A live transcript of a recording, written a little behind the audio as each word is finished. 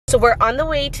So we're on the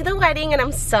way to the wedding and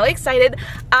I'm so excited.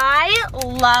 I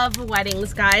love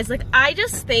weddings, guys. Like, I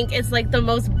just think it's like the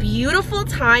most beautiful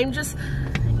time.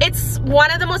 It's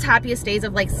one of the most happiest days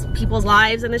of like people's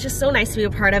lives, and it's just so nice to be a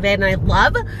part of it. And I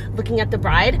love looking at the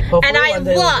bride. Hopefully and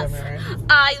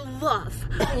I love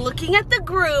looking at the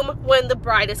groom when the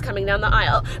bride is coming down the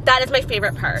aisle. That is my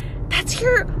favorite part. That's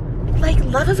your like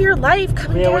love of your life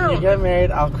coming down. When you get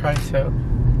married, I'll cry too.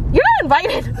 You're not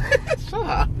invited. Shut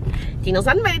up. Dino's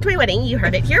not invited to my wedding. You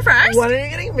heard it here first. When are you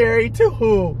getting married? To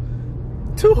who?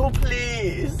 To who,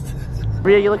 please?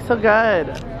 Ria, you look so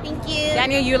good. Thank you.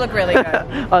 Daniel, you look really good.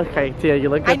 Okay, Tia, you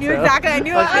look good. I knew exactly. I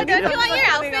knew. Okay. Don't you want your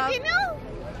outfit, Dino?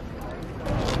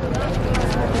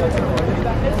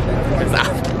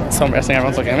 So embarrassing.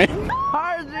 Everyone's looking at me.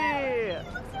 Hardy!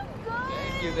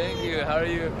 Thank you. How are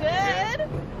you? Good.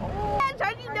 Oh,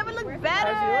 Hardy, you never look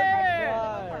better. Damn.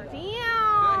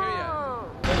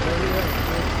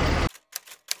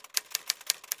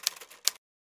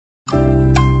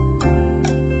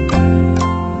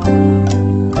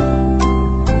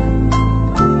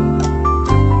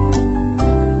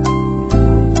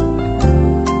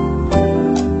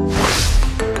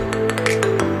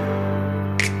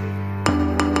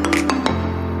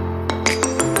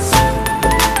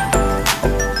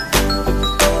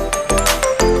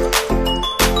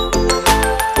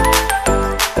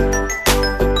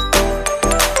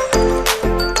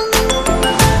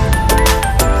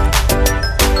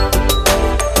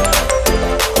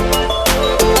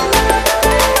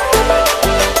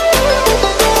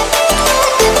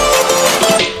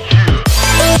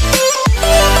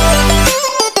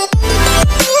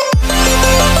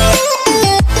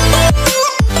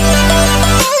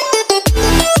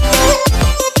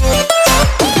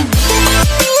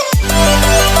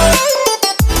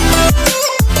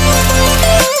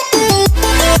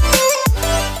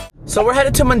 So we're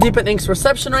headed to Mundeep and Ink's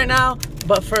reception right now,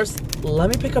 but first, let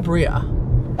me pick up Ria.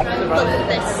 Look at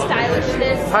this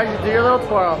stylishness. Hardy, do your little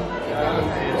twirl.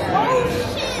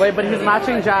 Oh, shit. Wait, but he's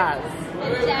matching Jazz.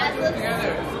 Jazz looks...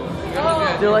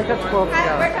 Do like a twirl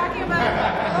together. We're talking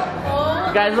about.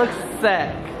 You guys look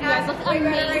sick. You guys look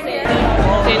amazing.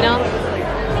 Daniel,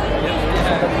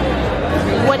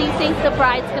 what do you think the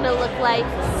bride's gonna look like?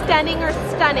 Stunning or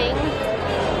stunning?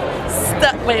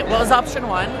 Wait, what was option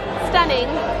 1? Stunning.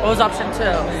 What was option 2?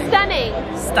 Stunning.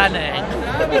 Stunning.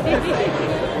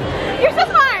 You're so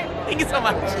smart. Thank you so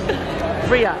much.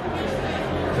 Ria,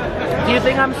 do you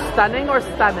think I'm stunning or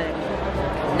stunning?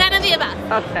 None of the above.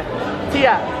 Okay.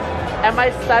 Tia, am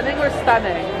I stunning or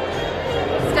stunning?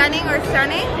 Stunning or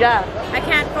stunning? Yeah. I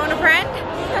can't phone a friend.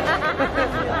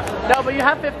 No, but you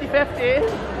have 50-50.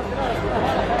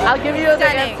 I'll give you the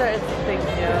Stunning. answer. Thank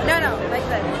you. No, like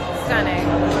this. Stunning.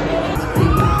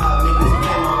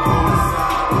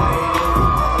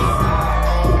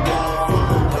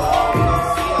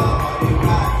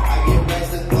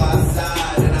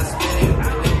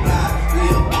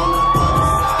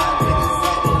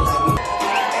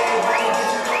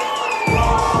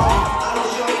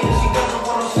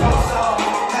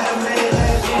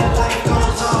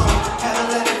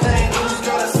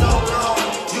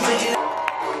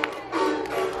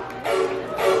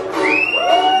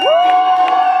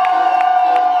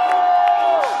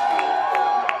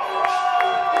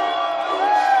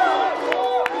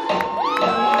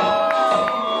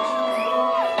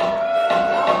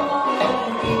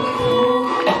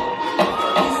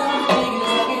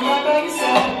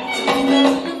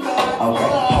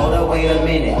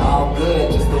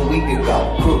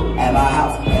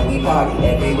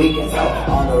 Every weekend, so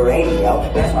on the radio,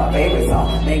 that's my favorite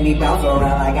song. Make me bounce around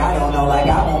like I don't know, like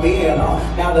I won't be here long.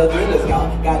 Now the thrill is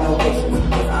gone, got no patience,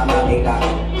 cause I'm not a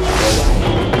doctor.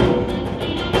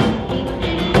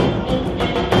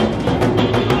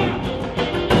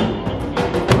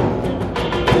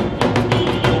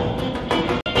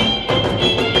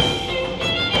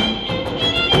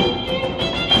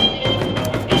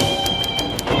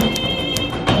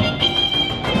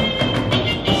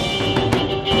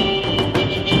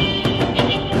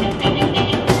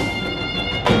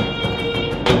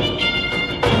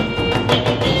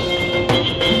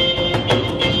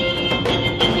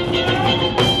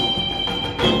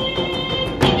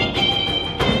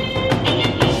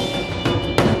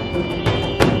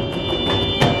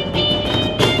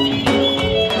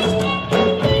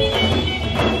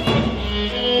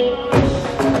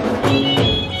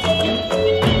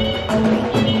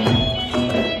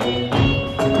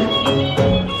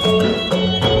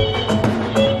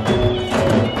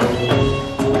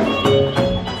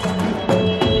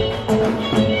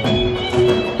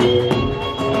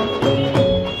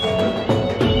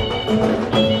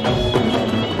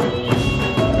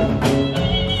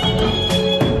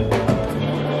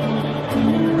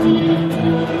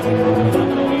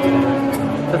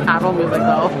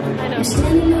 I'm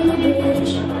standing on the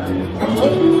bridge, I'm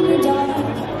waiting in the dark.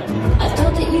 I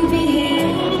thought that you'd be here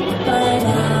by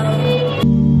now.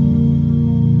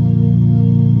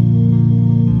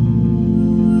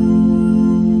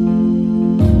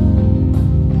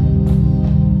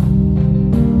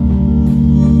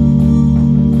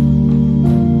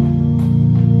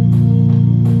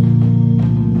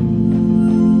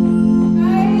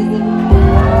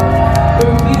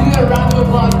 Please a round of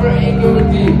applause for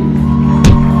Mundeep.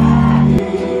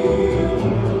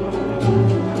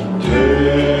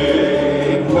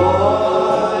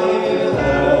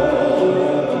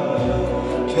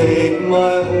 Take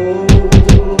my whole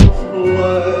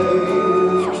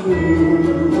life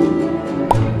too.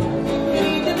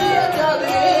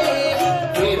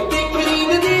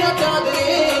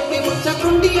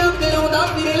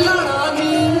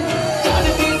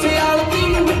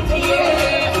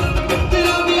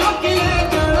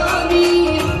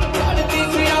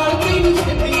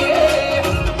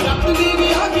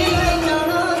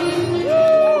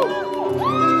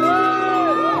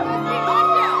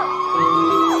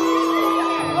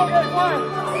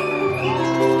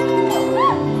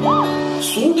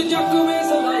 Suit जग में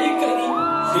सलाई करी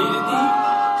फिर दी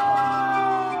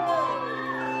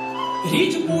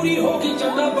reach पूरी होगी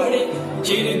चलना बड़े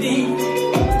चिर दी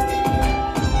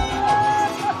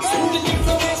suit जग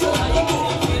में सलाई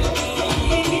करी फिर दी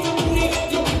रीच पूरी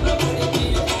होगी चलना बड़े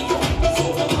चिर दी सो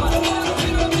मार मार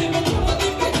फिर में मोदी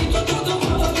पे दी जो तो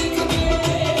मार देख के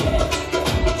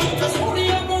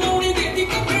सोनिया बनोड़ी देती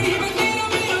कपड़ी में तेरा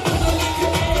मेरा नाम लिख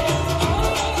के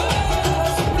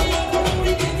सोनिया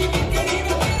बनोड़ी देती कपड़ी में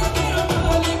तेरा मेरा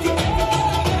नाम लिख के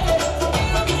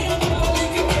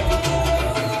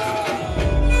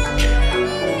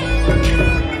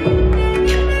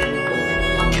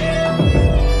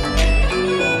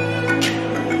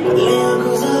ले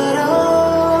गुजारा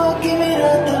कि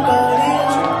मेरा तकारिया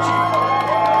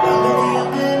रंग दिया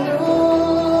मैनू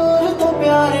तो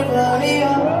प्यार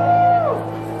वालिया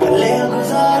ले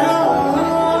गुजारा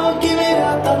कि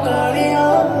मेरा तकारिया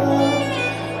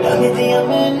रंग दिया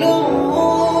मैनू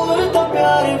तो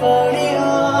प्यार वालिया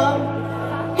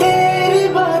तेरी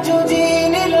बाजू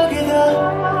जीने लगदा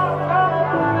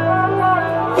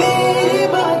तेरी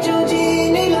बाजू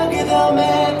जीने लगदा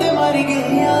मैं ते मर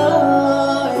गईया